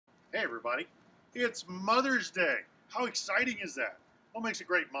Hey everybody, it's Mother's Day. How exciting is that? What makes a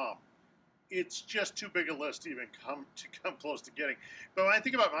great mom? It's just too big a list to even come close to getting. But when I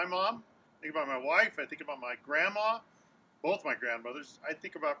think about my mom, I think about my wife, I think about my grandma, both my grandmothers, I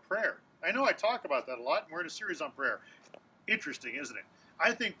think about prayer. I know I talk about that a lot, and we're in a series on prayer. Interesting, isn't it?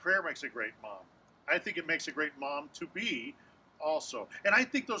 I think prayer makes a great mom. I think it makes a great mom to be also. And I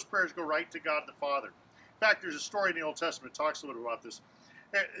think those prayers go right to God the Father. In fact, there's a story in the Old Testament that talks a little bit about this.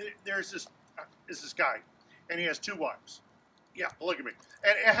 There's this guy, and he has two wives. Yeah, polygamy.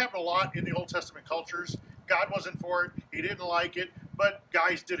 And it happened a lot in the Old Testament cultures. God wasn't for it. He didn't like it, but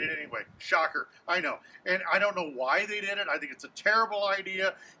guys did it anyway. Shocker. I know. And I don't know why they did it. I think it's a terrible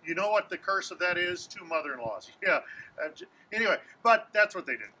idea. You know what the curse of that is? Two mother-in-laws. Yeah. Anyway, but that's what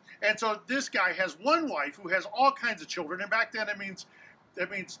they did. And so this guy has one wife who has all kinds of children, and back then that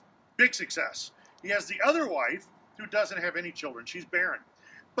means big success. He has the other wife who doesn't have any children. She's barren.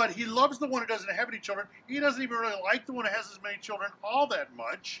 But he loves the one who doesn't have any children. He doesn't even really like the one who has as many children all that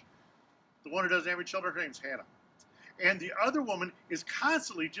much. The one who doesn't have any children, her name's Hannah. And the other woman is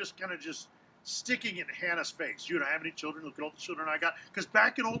constantly just sticking in Hannah's face. You don't have any children? Look at all the children I got. Because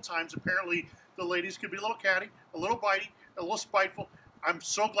back in old times, apparently, the ladies could be a little catty, a little bitey, a little spiteful. I'm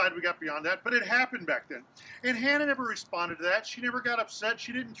so glad we got beyond that, but it happened back then. And Hannah never responded to that. She never got upset.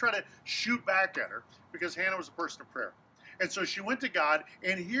 She didn't try to shoot back at her because Hannah was a person of prayer. And so she went to God,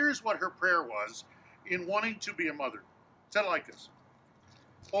 and here's what her prayer was in wanting to be a mother. It said it like this.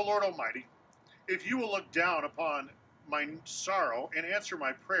 O Lord Almighty, if you will look down upon my sorrow and answer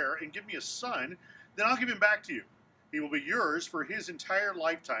my prayer and give me a son, then I'll give him back to you. He will be yours for his entire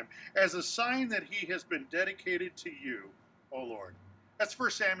lifetime as a sign that he has been dedicated to you, O Lord. That's 1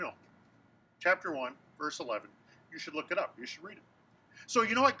 Samuel, chapter 1, verse 11. You should look it up. You should read it. So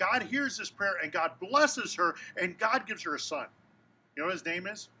you know what? God hears this prayer, and God blesses her, and God gives her a son. You know what his name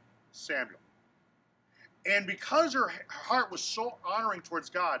is? Samuel. And because her heart was so honoring towards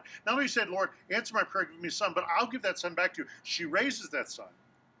God, not only said, Lord, answer my prayer, give me a son, but I'll give that son back to you. She raises that son,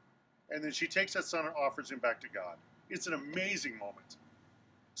 and then she takes that son and offers him back to God. It's an amazing moment.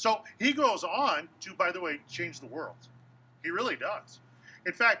 So he goes on to, by the way, change the world. He really does.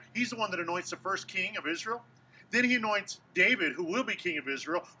 In fact, he's the one that anoints the first king of Israel. Then he anoints David, who will be king of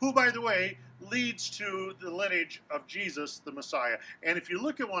Israel, who, by the way, leads to the lineage of Jesus, the Messiah. And if you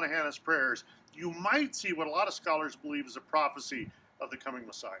look at one of Hannah's prayers, you might see what a lot of scholars believe is a prophecy of the coming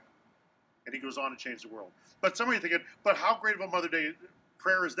Messiah. And he goes on to change the world. But some of you are thinking, but how great of a Mother Day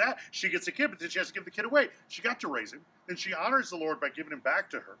prayer is that? She gets a kid, but then she has to give the kid away. She got to raise him. Then she honors the Lord by giving him back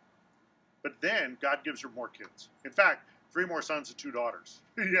to her. But then God gives her more kids. In fact, 3 more sons and 2 daughters.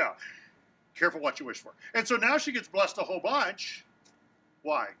 Yeah. Careful what you wish for. And so now she gets blessed a whole bunch.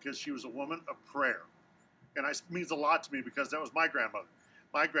 Why? Because she was a woman of prayer. And it means a lot to me because that was my grandmother.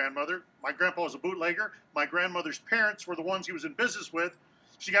 My grandpa was a bootlegger. My grandmother's parents were the ones he was in business with.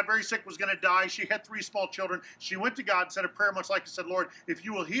 She got very sick, was going to die. She had 3 small children. She went to God and said a prayer much like I said, Lord, if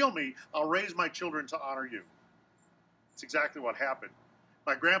you will heal me, I'll raise my children to honor you. That's exactly what happened.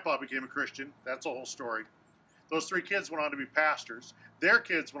 My grandpa became a Christian. That's the whole story. Those 3 kids went on to be pastors. Their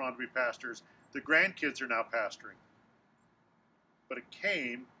kids went on to be pastors. The grandkids are now pastoring. But it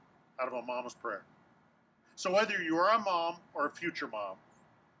came out of a mama's prayer. So whether you are a mom or a future mom,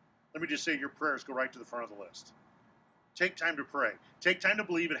 let me just say your prayers go right to the front of the list. Take time to pray. Take time to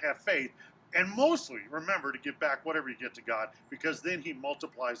believe and have faith. And mostly, remember to give back whatever you get to God, because then he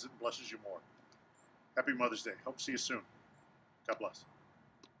multiplies it and blesses you more. Happy Mother's Day. Hope to see you soon. God bless.